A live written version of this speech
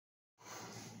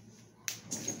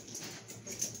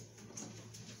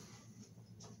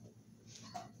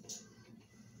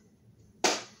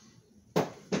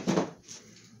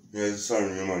Yeah, it's starting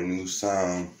to hear my new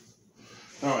sound.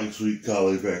 Not like Sweet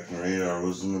Collie back when RayDar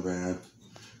was in the band.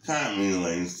 Kind of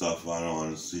mutilating stuff I don't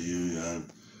want to see you again.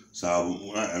 So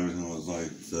not everything was like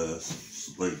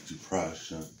this, like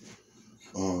depression.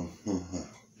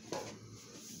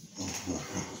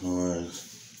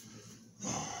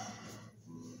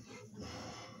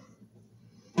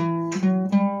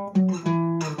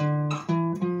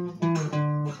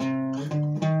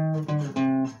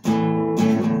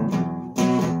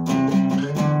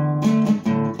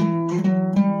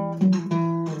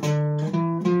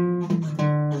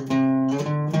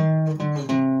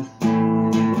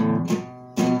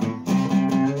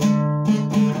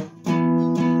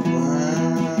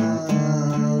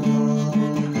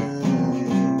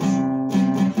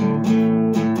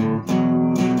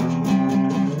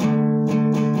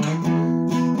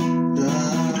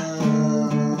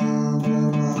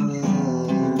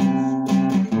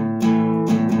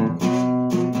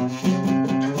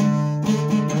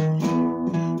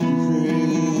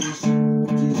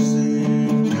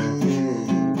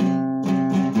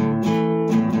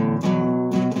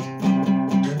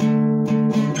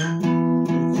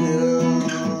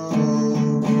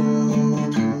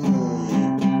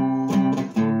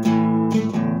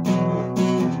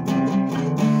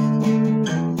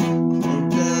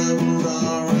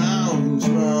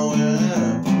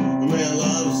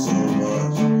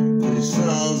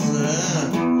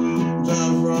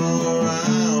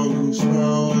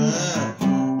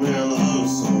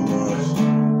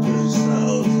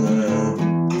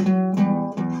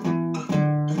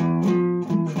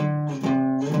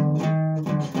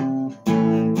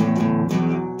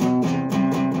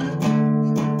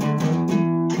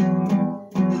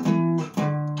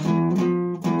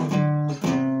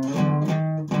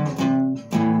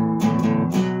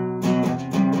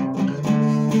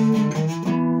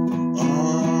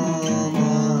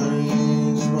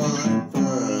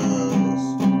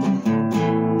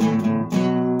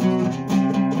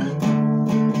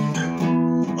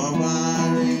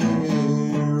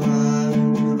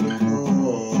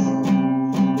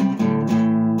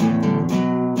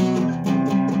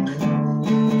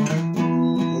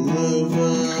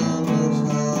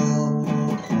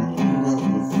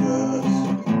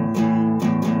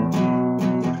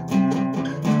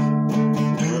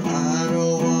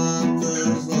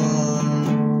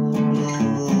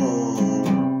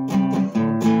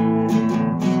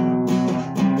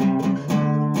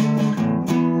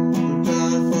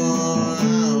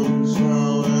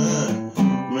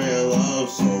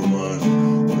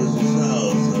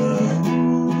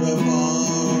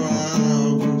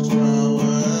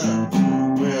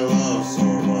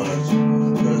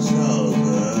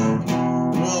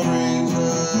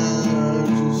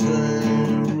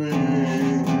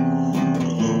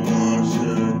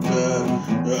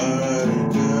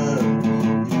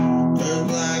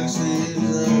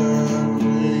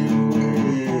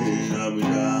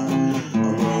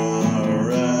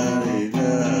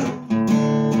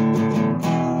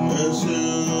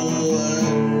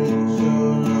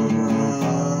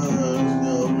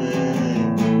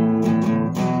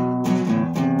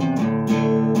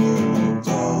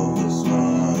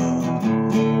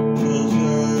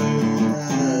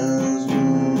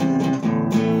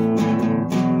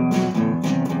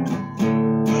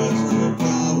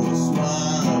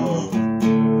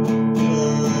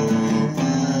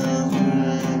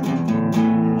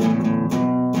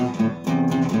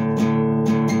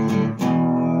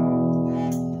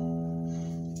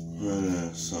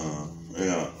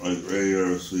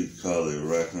 RayDar, Sweet Collie,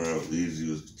 racking up Lizie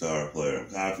was guitar player,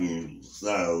 copying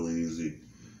style Lizie,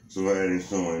 so adding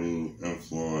some of my new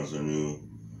influence or new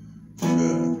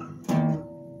shit.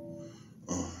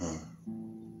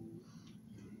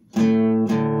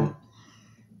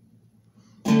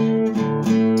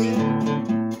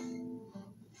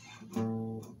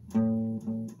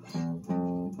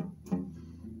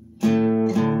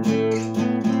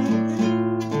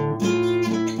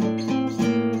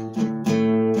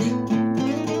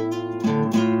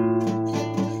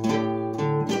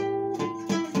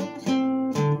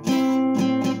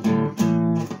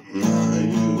 Now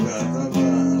you got the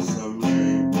best.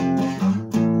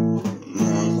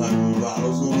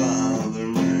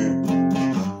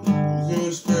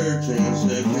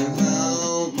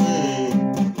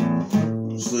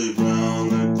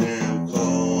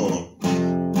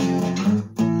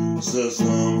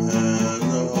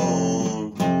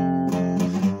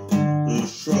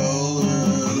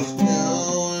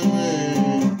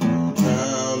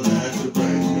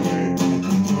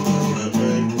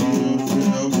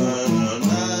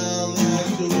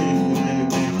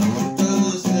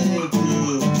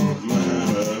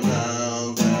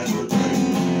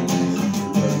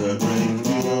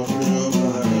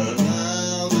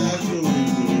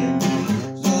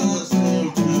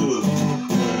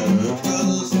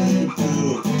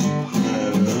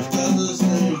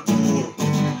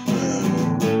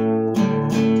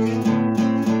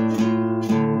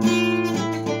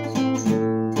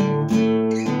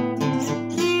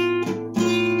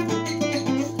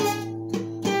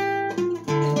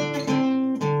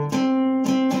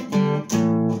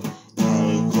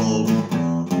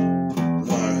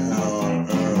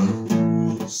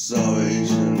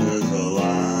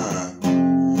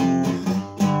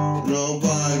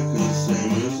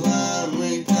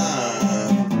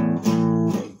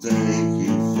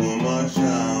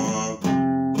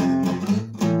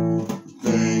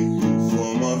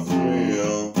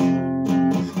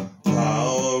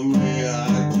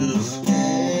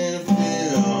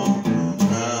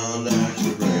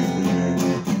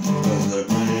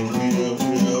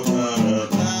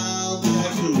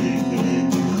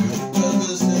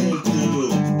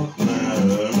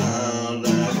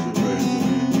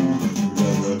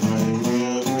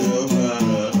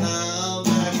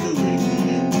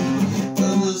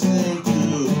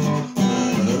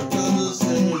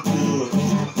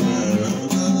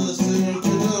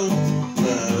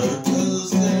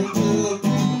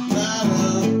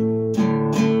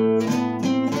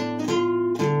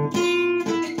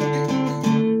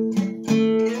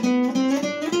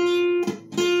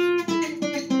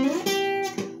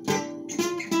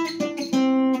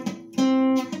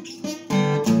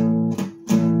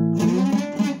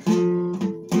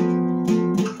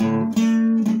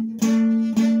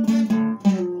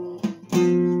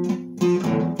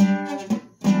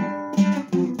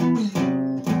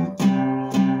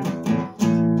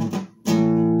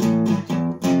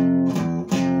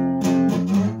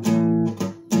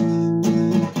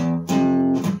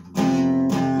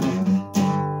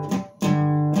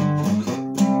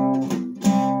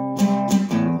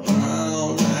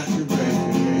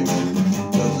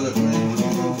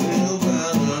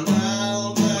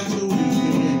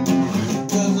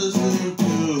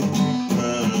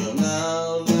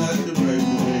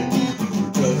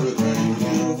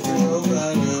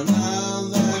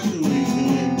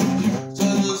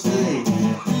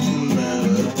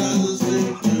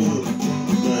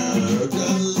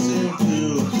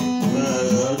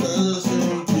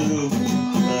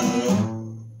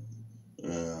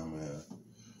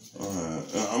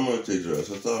 I'm gonna take the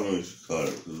rest. I thought maybe we should cut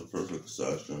it because it's a perfect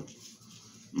session.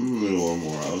 I'm gonna do one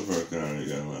more. I was working on it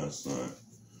again last night.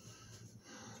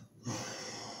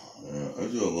 Yeah, I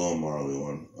do a low Marley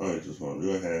one. I just want to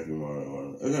do a happy Marley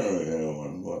one. I don't really have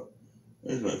one, but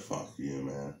it's like, fuck you,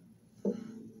 man.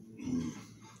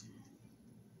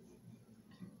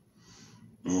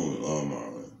 Oh, we love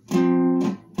Marley.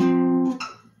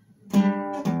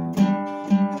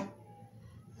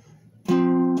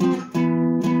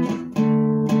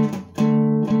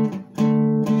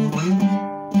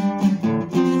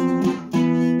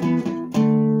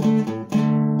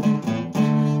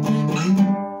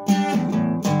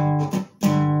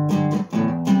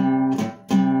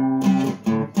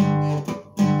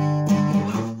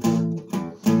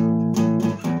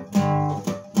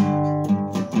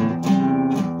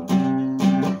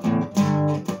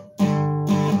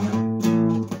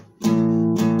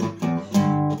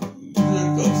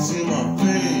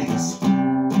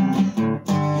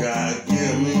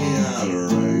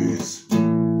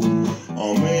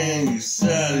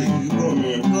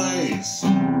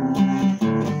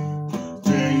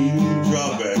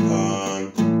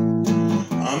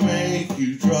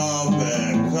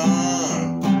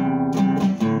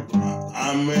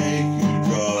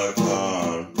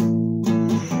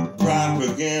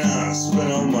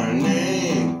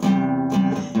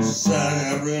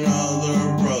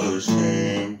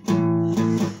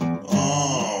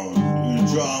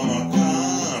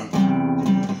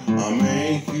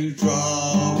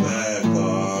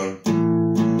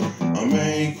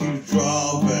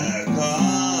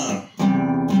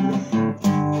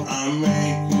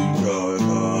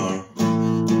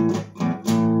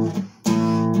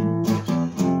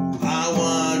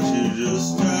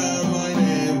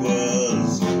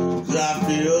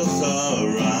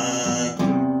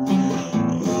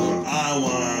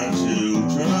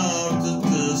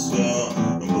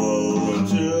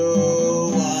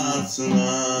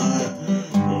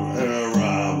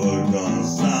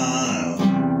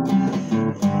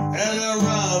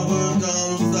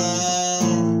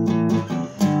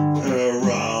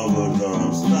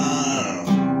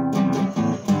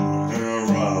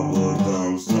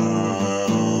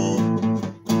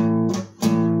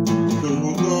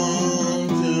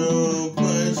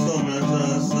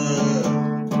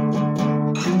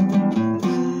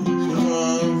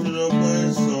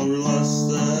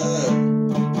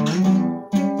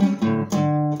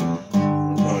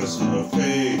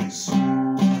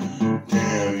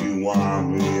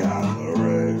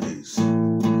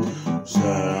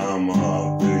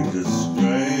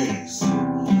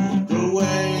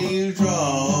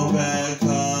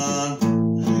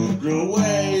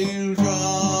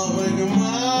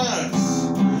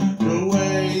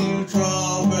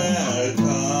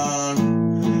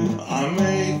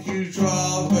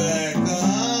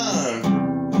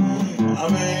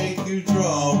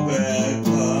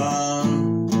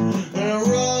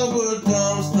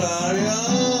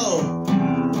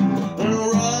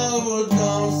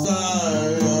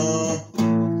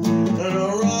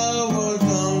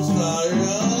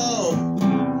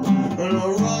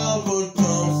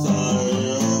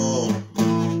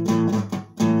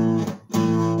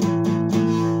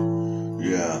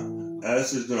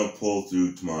 That's just gonna pull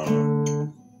through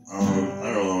tomorrow.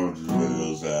 I don't want to do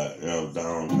videos that,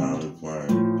 downtown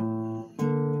playing.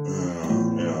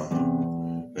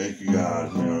 Thank you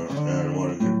God, and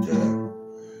what a good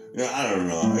day. I don't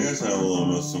know. I guess I'm a little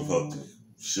missing about the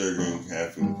sugaring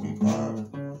caffeine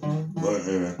compound. But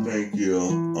thank you.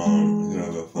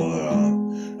 Go pull that off.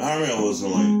 I mean, I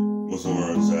wasn't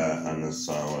where it's at on this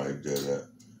song when I did it.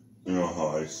 You know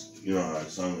how I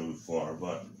sung it before,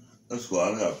 but that's cool.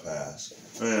 I got past.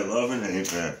 Man, love and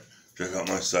hate, man. Check out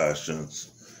my sessions.